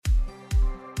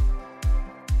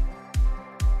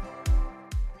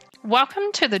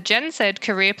Welcome to the Gen Z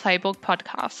Career Playbook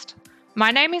podcast.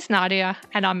 My name is Nadia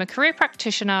and I'm a career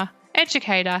practitioner,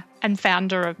 educator and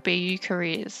founder of BU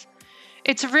Careers.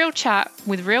 It's a real chat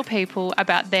with real people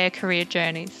about their career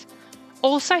journeys.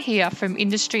 Also hear from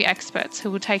industry experts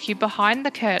who will take you behind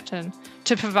the curtain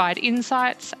to provide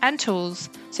insights and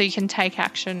tools so you can take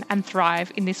action and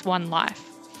thrive in this one life.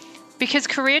 Because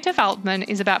career development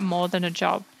is about more than a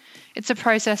job. It's a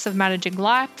process of managing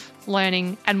life,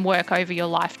 learning, and work over your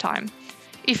lifetime.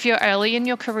 If you're early in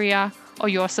your career or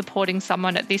you're supporting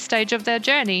someone at this stage of their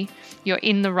journey, you're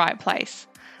in the right place.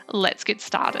 Let's get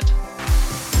started.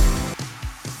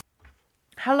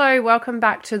 Hello, welcome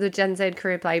back to the Gen Z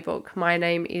Career Playbook. My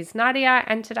name is Nadia,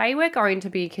 and today we're going to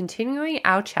be continuing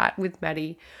our chat with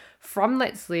Maddie from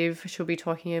Let's. She'll be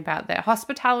talking about their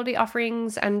hospitality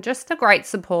offerings and just the great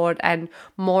support and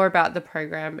more about the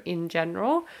program in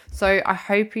general. So I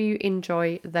hope you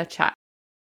enjoy the chat.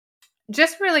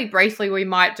 Just really briefly, we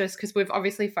might just, because we've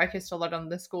obviously focused a lot on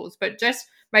the schools, but just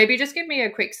give me a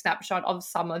quick snapshot of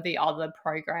some of the other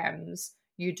programs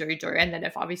you do. And then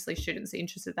if obviously students are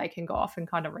interested, they can go off and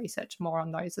kind of research more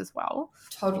on those as well.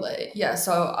 Totally. Yeah.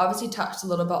 So obviously touched a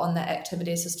little bit on the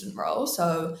activity assistant role.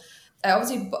 So they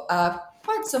obviously are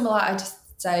quite similar, I'd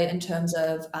say, in terms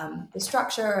of the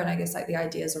structure and I guess like the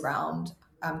ideas around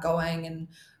going and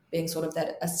being sort of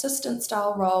that assistant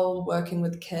style role, working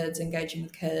with kids, engaging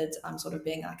with kids, sort of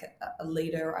being like a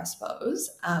leader, I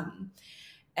suppose.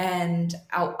 And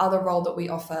our other role that we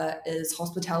offer is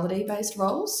hospitality-based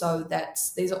roles. So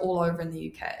these are all over in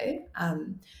the UK.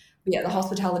 But yeah, the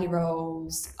hospitality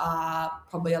roles are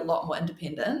probably a lot more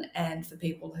independent, and for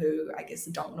people who I guess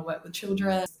don't want to work with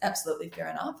children, absolutely fair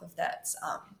enough if that's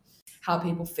how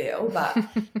people feel. But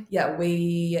yeah,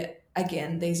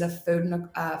 these are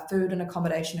food and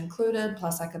accommodation included,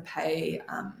 plus like a pay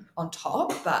on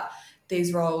top. But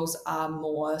these roles are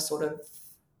more sort of,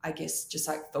 I guess, just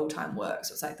like full-time work.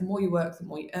 So it's like the more you work, the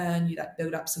more you earn. You like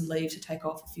build up some leave to take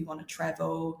off if you want to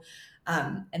travel,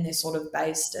 and they're sort of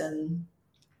based in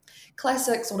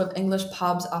classic sort of English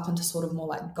pubs up into sort of more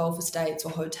like golf estates or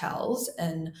hotels,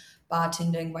 and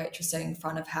bartending, waitressing,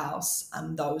 front of house,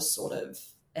 those sort of,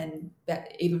 and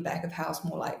even back of house,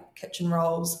 more like kitchen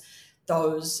roles,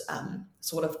 those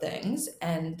sort of things.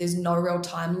 And there's no real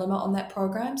time limit on that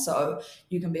program, so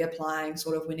you can be applying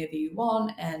sort of whenever you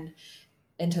want, and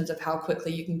in terms of how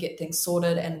quickly you can get things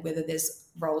sorted and whether there's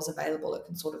roles available, it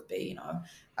can sort of be,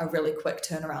 a really quick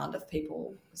turnaround. If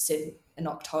people said in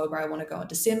October, I want to go in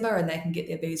December, and they can get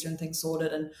their visa and things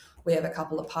sorted, and we have a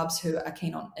couple of pubs who are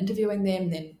keen on interviewing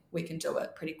them, then we can do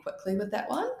it pretty quickly with that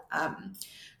one.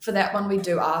 For that one, we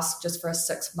do ask just for a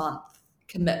 6-month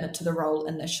commitment to the role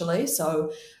initially.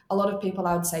 So a lot of people,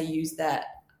 I would say, use that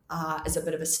as a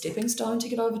bit of a stepping stone to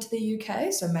get over to the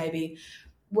UK. So maybe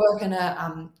work in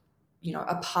a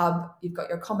pub, you've got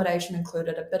your accommodation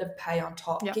included, a bit of pay on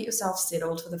top, Get yourself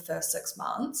settled for the first 6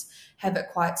 months, have it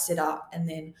quite set up, and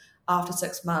then after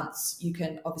 6 months, you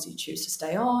can obviously choose to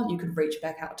stay on. You could reach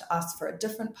back out to us for a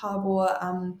different pub or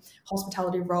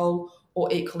hospitality role,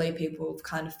 or equally people have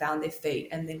kind of found their feet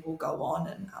and then will go on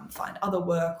and find other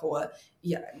work or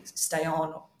stay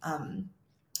on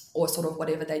or sort of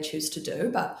whatever they choose to do.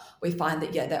 But we find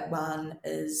that, that one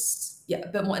is a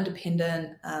bit more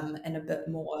independent and a bit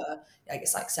more, I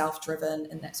guess, like self-driven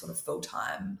in that sort of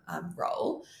full-time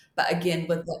role. But again,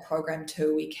 with that program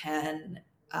too, we can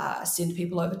send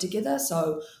people over together.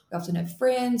 So we often have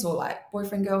friends or like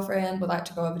boyfriend, girlfriend would like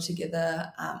to go over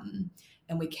together,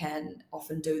 and we can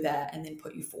often do that and then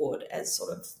put you forward as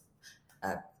sort of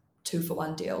a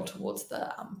 2-for-1 deal towards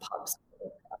the pubs,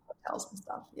 hotels and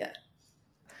stuff. Yeah.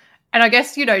 And I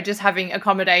guess, just having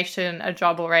accommodation, a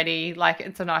job already, like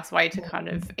it's a nice way to kind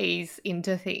of ease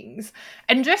into things.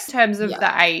 And just in terms of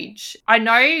the age, I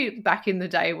know back in the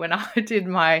day when I did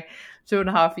my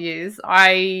 2.5 years,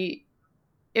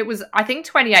 it was, I think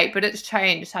 28, but it's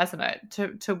changed, hasn't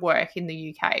it, to work in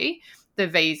the UK, the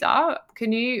visa.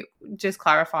 Can you just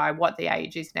clarify what the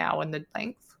age is now and the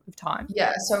length of time?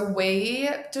 Yeah, so we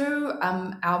do,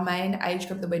 our main age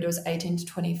group that we do is 18 to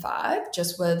 25,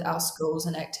 just with our schools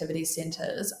and activity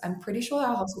centres. I'm pretty sure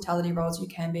our hospitality roles, you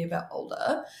can be a bit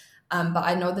older, but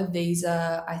I know the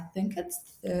visa, I think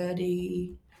it's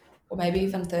 30 or maybe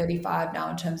even 35 now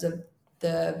in terms of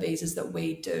the visas that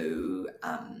we do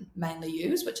mainly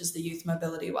use, which is the youth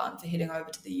mobility one for heading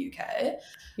over to the UK.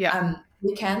 Yeah.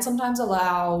 We can sometimes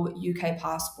allow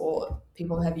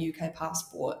people who have a UK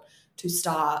passport to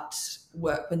start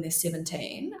work when they're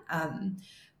 17,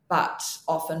 but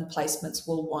often placements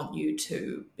will want you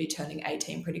to be turning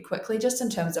 18 pretty quickly, just in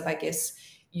terms of, I guess,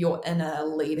 you're in a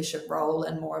leadership role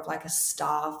and more of like a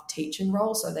staff teaching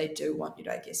role. So they do want you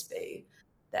to, I guess, be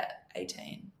that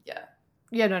 18. Yeah.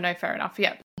 Yeah, no, fair enough.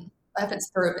 Yeah. If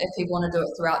people want to do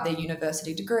it throughout their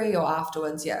university degree or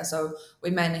afterwards, yeah. So we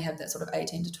mainly have that sort of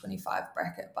 18 to 25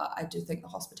 bracket, but I do think the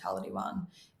hospitality one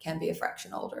can be a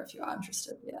fraction older if you are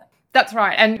interested. Yeah. That's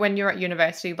right. And when you're at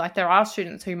university, like there are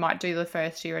students who might do the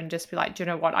first year and just be like, do you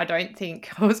know what? I don't think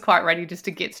I was quite ready just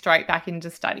to get straight back into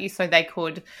study. So they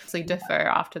could actually defer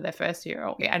after their first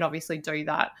year and obviously do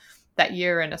that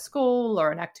year in a school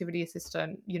or an activity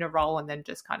assistant, role, and then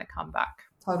just kind of come back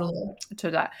Totally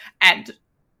to that.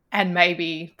 And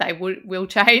maybe they will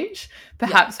change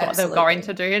perhaps what they're going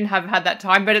to do and have had that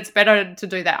time. But it's better to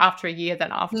do that after a year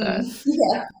than after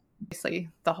obviously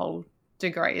the whole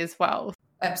degree as well.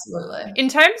 Absolutely. In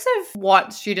terms of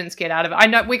what students get out of it, I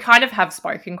know we kind of have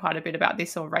spoken quite a bit about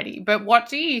this already, but what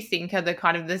do you think are the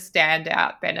kind of the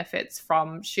standout benefits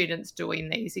from students doing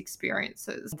these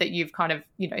experiences that you've kind of,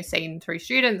 seen through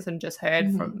students and just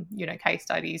heard from, case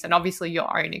studies and obviously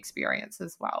your own experience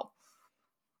as well?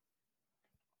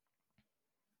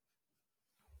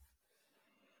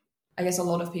 I guess a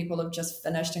lot of people have just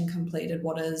finished and completed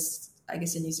what is, I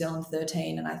guess, in New Zealand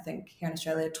 13, and I think here in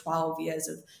Australia 12 years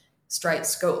of straight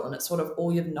school, and it's sort of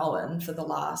all you've known for the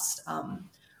last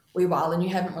wee while, and you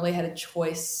haven't really had a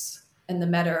choice in the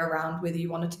matter around whether you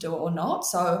wanted to do it or not.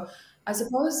 So I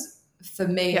suppose for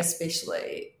me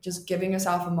especially, just giving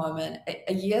yourself a moment,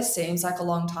 a year seems like a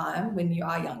long time when you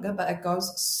are younger, but it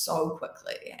goes so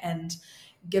quickly, and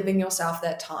giving yourself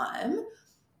that time,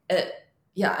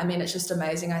 it's just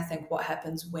amazing, I think, what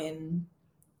happens when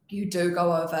you do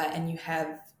go over and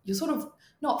you're sort of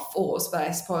not forced, but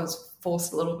I suppose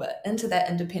forced a little bit into that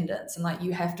independence, and like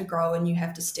you have to grow and you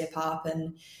have to step up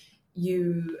and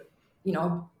you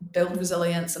build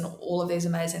resilience and all of these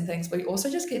amazing things, but you also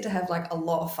just get to have like a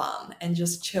lot of fun and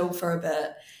just chill for a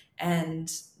bit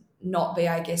and not be,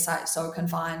 I guess, like so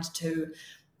confined to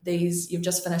these, you've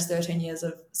just finished 13 years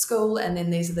of school and then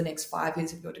these are the next 5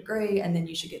 years of your degree and then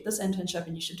you should get this internship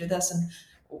and you should do this and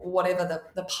whatever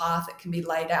the path that can be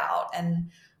laid out. And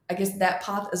I guess that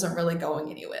path isn't really going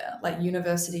anywhere. Like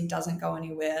university doesn't go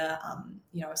anywhere.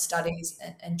 Studies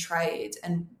and trades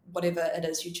and whatever it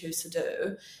is you choose to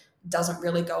do doesn't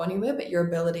really go anywhere. But your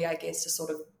ability, I guess, to sort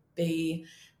of be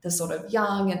the sort of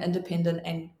young and independent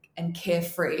and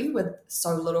carefree with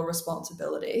so little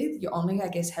responsibility, you only, I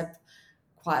guess, have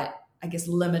quite, I guess,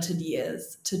 limited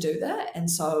years to do that. And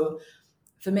so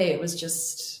for me, it was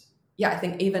just, I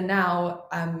think even now,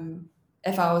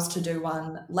 if I was to do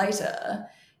one later,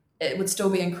 it would still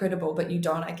be incredible, but you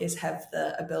don't, I guess, have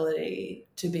the ability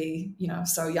to be,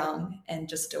 so young and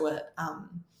just do it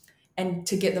and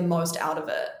to get the most out of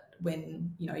it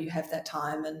when, you have that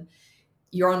time and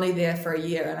you're only there for a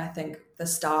year. And I think the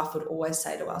staff would always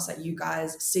say to us, like, you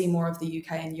guys see more of the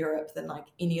UK and Europe than like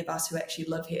any of us who actually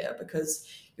live here because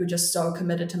you're just so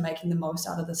committed to making the most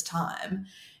out of this time.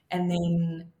 And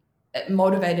then it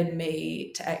motivated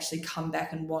me to actually come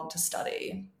back and want to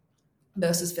study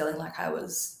versus feeling like I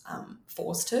was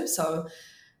forced to. So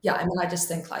I just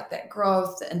think like that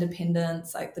growth, the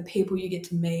independence, like the people you get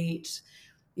to meet,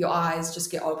 your eyes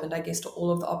just get opened, I guess, to all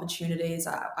of the opportunities.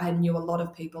 I knew a lot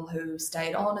of people who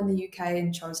stayed on in the UK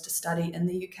and chose to study in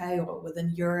the UK or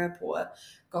within Europe or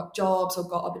got jobs or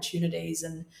got opportunities.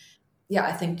 And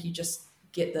I think you just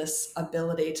get this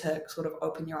ability to sort of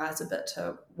open your eyes a bit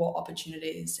to what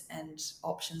opportunities and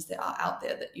options there are out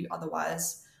there that you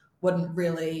otherwise wouldn't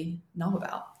really know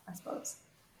about, I suppose.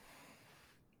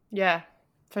 Yeah,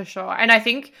 for sure. And I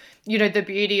think, the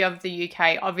beauty of the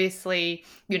UK, obviously,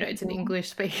 it's an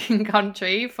English-speaking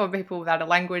country for people without a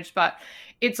language, but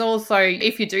it's also,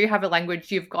 if you do have a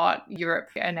language, you've got Europe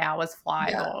an hour's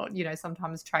flight or,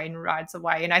 sometimes train rides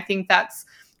away. And I think that's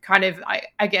kind of,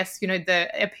 I guess, the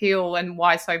appeal and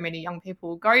why so many young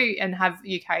people go and have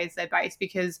UK as their base,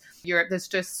 because Europe, there's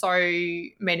just so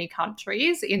many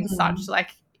countries in such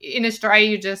like, in Australia,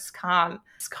 you just can't,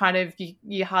 it's kind of,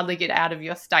 you hardly get out of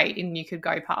your state and you could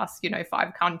go past,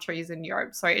 5 countries in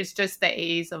Europe. So it's just the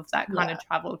ease of that kind of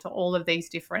travel to all of these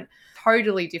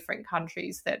totally different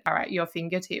countries that are at your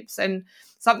fingertips. And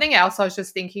something else I was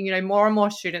just thinking, more and more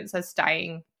students are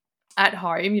staying at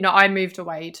home. I moved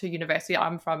away to university.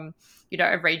 I'm from,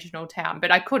 a regional town,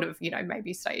 but I could have,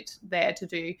 maybe stayed there to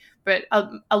do, but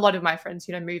a lot of my friends,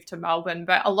 moved to Melbourne,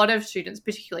 but a lot of students,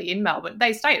 particularly in Melbourne,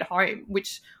 they stay at home,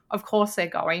 which of course they're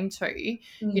going to,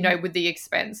 Mm. with the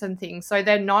expense and things. So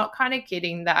they're not kind of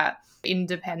getting that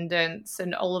independence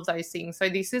and all of those things. So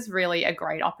this is really a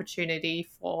great opportunity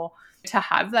to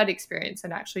have that experience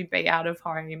and actually be out of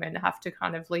home and have to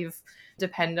kind of live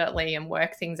dependently and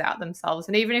work things out themselves.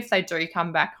 And even if they do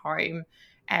come back home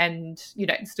and,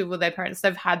 still with their parents,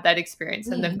 they've had that experience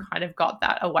and they've kind of got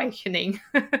that awakening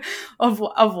of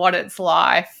what it's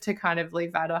like to kind of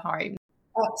live out of home.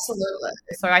 Absolutely.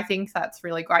 So I think that's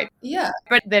really great. Yeah.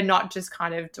 But they're not just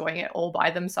kind of doing it all by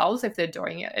themselves. If they're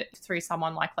doing it through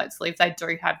someone like Let's Live, they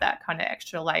do have that kind of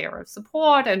extra layer of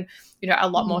support and, a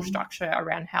lot more structure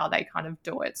around how they kind of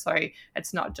do it. So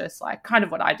it's not just like kind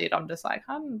of what I did. I'm just like,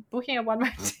 I'm booking a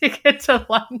one-way ticket to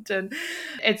London.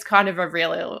 It's kind of a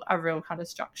real kind of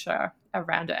structure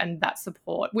around it and that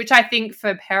support, which I think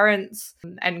for parents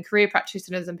and career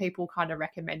practitioners and people kind of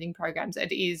recommending programs,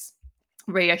 it is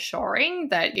reassuring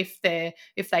that if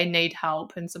they need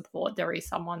help and support, there is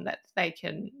someone that they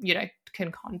can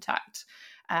contact,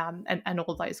 and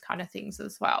all those kind of things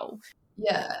as well.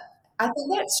 Yeah, I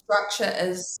think that structure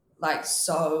is like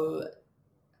so,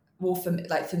 well,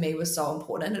 for me was so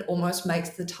important. It almost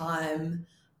makes the time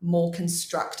more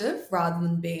constructive rather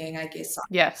than being, I guess, like,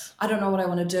 Yes. I don't know what I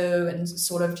want to do and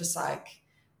sort of just like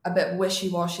a bit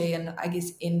wishy-washy, and I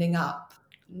guess ending up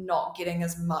not getting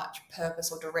as much purpose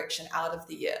or direction out of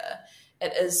the year.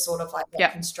 It is sort of like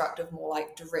that constructive, more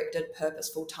like directed,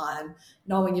 purposeful time,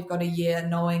 knowing you've got a year,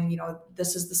 knowing,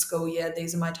 this is the school year,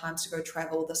 these are my times to go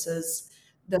travel, this is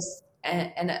this,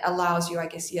 and it allows you, I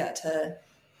guess, to,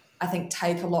 I think,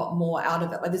 take a lot more out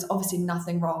of it. Like, there's obviously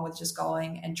nothing wrong with just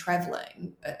going and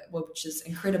traveling, which is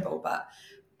incredible, but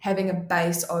having a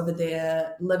base over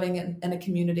there, living in a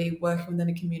community, working within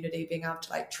a community, being able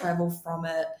to like travel from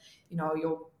it,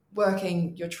 you're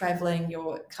working, you're traveling,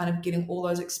 you're kind of getting all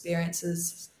those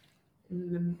experiences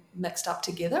mixed up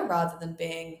together rather than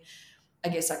being, I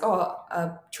guess, like, oh,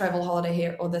 a travel holiday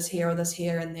here or this here or this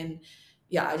here. And then,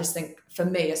 I just think for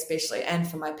me especially, and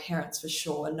for my parents for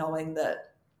sure, knowing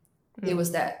that there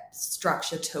was that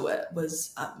structure to it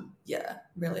was,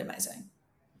 really amazing.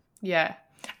 Yeah.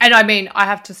 And I mean, I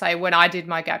have to say, when I did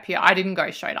my gap year, I didn't go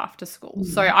straight after school.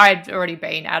 So I'd already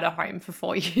been out of home for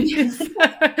 4 years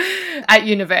at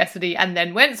university and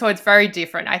then went. So it's very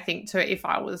different, I think, to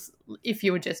if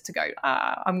you were just to go,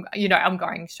 I'm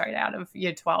going straight out of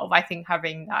year 12. I think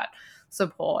having that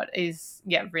support is,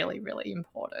 really, really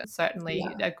important. Certainly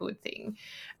a good thing.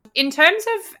 In terms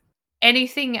of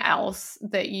anything else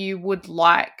that you would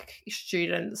like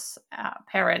students,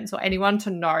 parents, or anyone to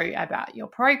know about your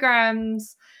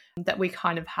programs that we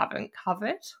kind of haven't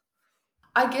covered?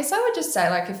 I guess I would just say,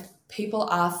 like, if people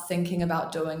are thinking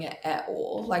about doing it at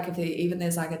all, like if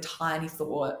there's like a tiny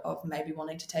thought of maybe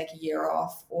wanting to take a year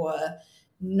off or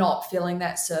not feeling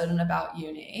that certain about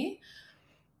uni,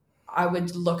 I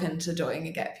would look into doing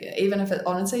a gap year, even if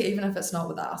it's not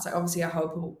with us. Like, obviously I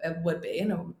hope it would be,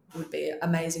 and it would be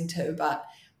amazing too, but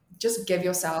just give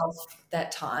yourself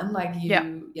that time. Like,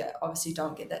 obviously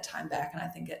don't get that time back. And I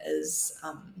think it is,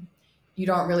 you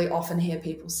don't really often hear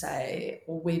people say,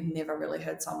 or we've never really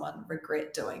heard someone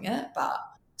regret doing it, but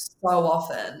so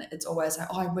often it's always like,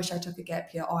 oh, I wish I took a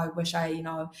gap year. Oh, I wish I,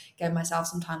 gave myself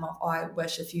some time off. Oh, I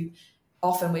wish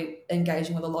often we're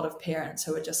engaging with a lot of parents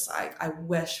who are just like, I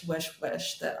wish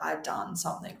that I'd done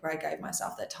something where I gave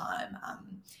myself that time,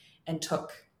 and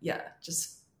took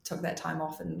that time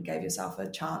off and gave yourself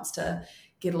a chance to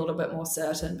get a little bit more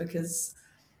certain, because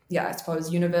I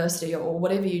suppose university or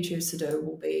whatever you choose to do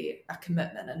will be a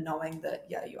commitment, and knowing that,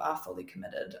 you are fully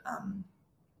committed,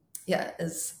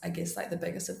 is, I guess, like the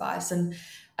biggest advice. And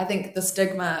I think the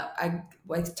stigma,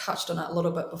 we touched on it a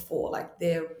little bit before, like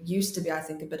there used to be, I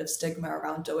think, a bit of stigma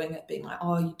around doing it, being like,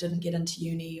 oh, you didn't get into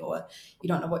uni, or you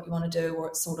don't know what you want to do, or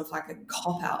it's sort of like a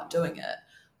cop out doing it.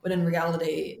 But in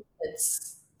reality,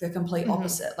 it's the complete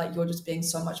opposite. Like, you're just being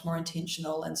so much more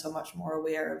intentional and so much more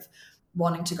aware of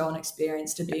wanting to go and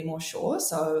experience to be more sure.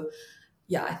 So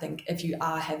I think if you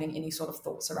are having any sort of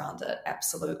thoughts around it,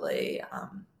 absolutely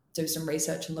do some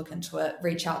research and look into it.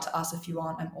 Reach out to us if you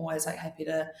want. I'm always like happy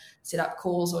to set up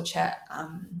calls or chat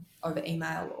over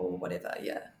email or whatever.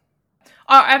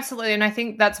 Oh, absolutely. And I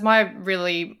think that's my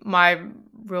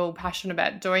real passion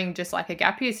about doing just like a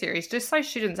gap year series, just so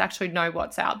students actually know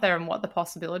what's out there and what the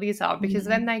possibilities are, because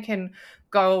then they can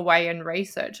go away and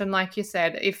research. And like you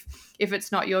said, if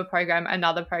it's not your program,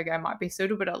 another program might be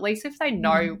suitable, but at least if they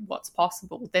know what's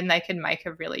possible, then they can make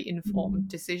a really informed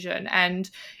decision. And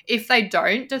if they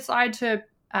don't decide to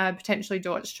potentially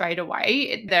do it straight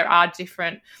away, there are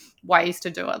different ways to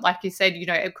do it. Like you said,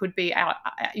 it could be out,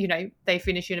 they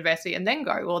finish university and then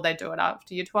go, or they do it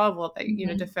after year 12, or they,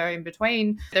 defer in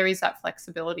between. There is that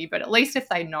flexibility, but at least if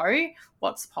they know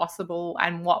what's possible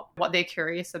and what they're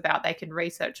curious about, they can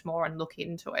research more and look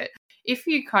into it. If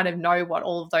you kind of know what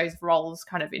all of those roles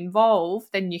kind of involve,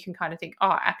 then you can kind of think,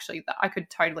 oh, actually, I could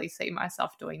totally see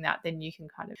myself doing that. Then you can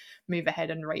kind of move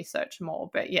ahead and research more.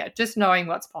 But yeah, just knowing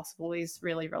what's possible is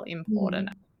really, really important.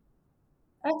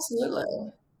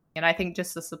 Absolutely. And I think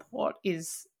just the support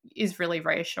is really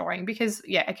reassuring, because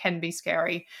it can be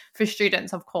scary for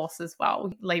students, of course, as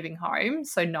well, leaving home.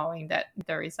 So knowing that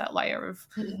there is that layer of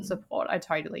support, I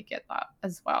totally get that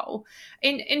as well.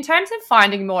 In terms of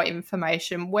finding more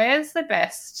information, where's the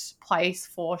best place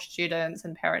for students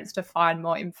and parents to find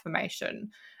more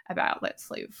information about Let's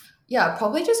Live? Yeah,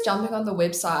 probably just jumping on the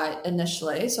website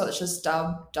initially. So it's just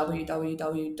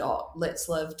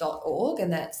www.letzlive.org,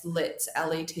 and that's Letz,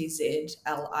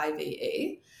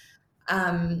 Letzlive.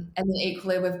 And then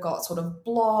equally, we've got sort of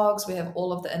blogs. We have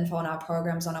all of the info on our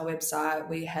programs on our website.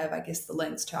 We have, the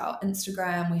links to our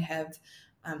Instagram. We have,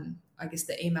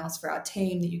 the emails for our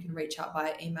team that you can reach out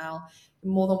via email.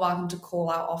 You're more than welcome to call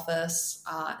our office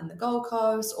in the Gold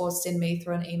Coast, or send me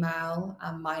through an email.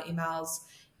 My email's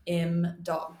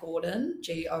m.gordon,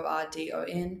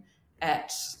 Gordon, at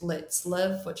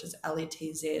letzlive, which is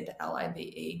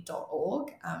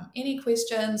letzlive.org. Any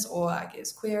questions or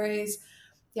queries,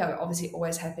 we're obviously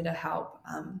always happy to help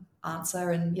answer,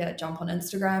 and jump on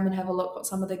Instagram and have a look what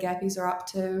some of the gappies are up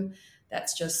to.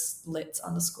 That's just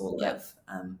Letz_live.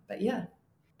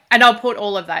 And I'll put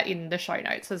all of that in the show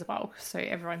notes as well, so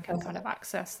everyone can kind of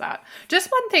access that.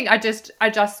 Just one thing I just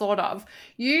thought of.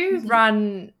 You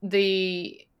run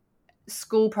the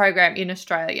school program in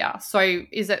Australia. So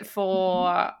is it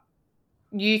for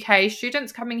UK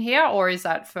students coming here, or is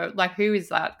that for, who is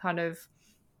that kind of?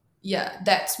 Yeah,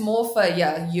 that's more for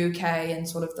UK and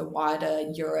sort of the wider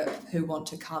Europe who want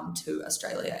to come to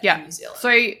Australia and New Zealand. So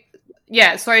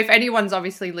if anyone's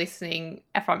obviously listening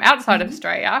from outside of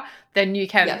Australia, then you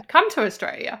can come to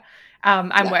Australia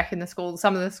and work in the schools.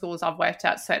 Some of the schools I've worked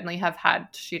at certainly have had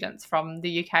students from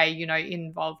the UK,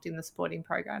 involved in the sporting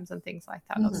programs and things like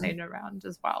that. I've seen around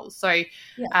as well. So,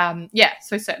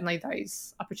 so certainly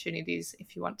those opportunities,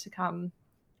 if you want to come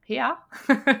here,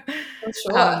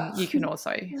 you can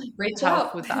also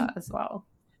help with that as well.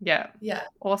 Yeah.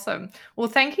 Awesome. Well,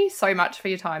 thank you so much for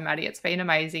your time, Maddie. It's been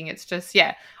amazing. It's just,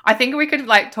 I think we could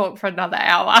talk for another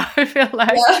hour, I feel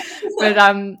like. But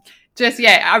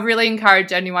I really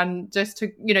encourage anyone just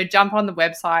to, jump on the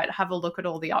website, have a look at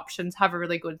all the options, have a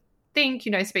really good think,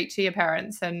 speak to your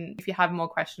parents. And if you have more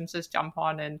questions, just jump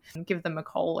on and give them a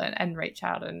call and reach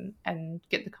out and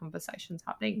get the conversations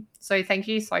happening. So thank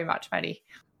you so much, Maddie.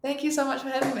 Thank you so much for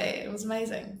having me. It was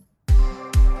amazing.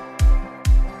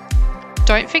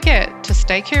 Don't forget to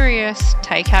stay curious,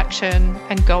 take action,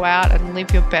 and go out and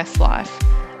live your best life.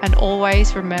 And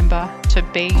always remember to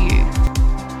be you.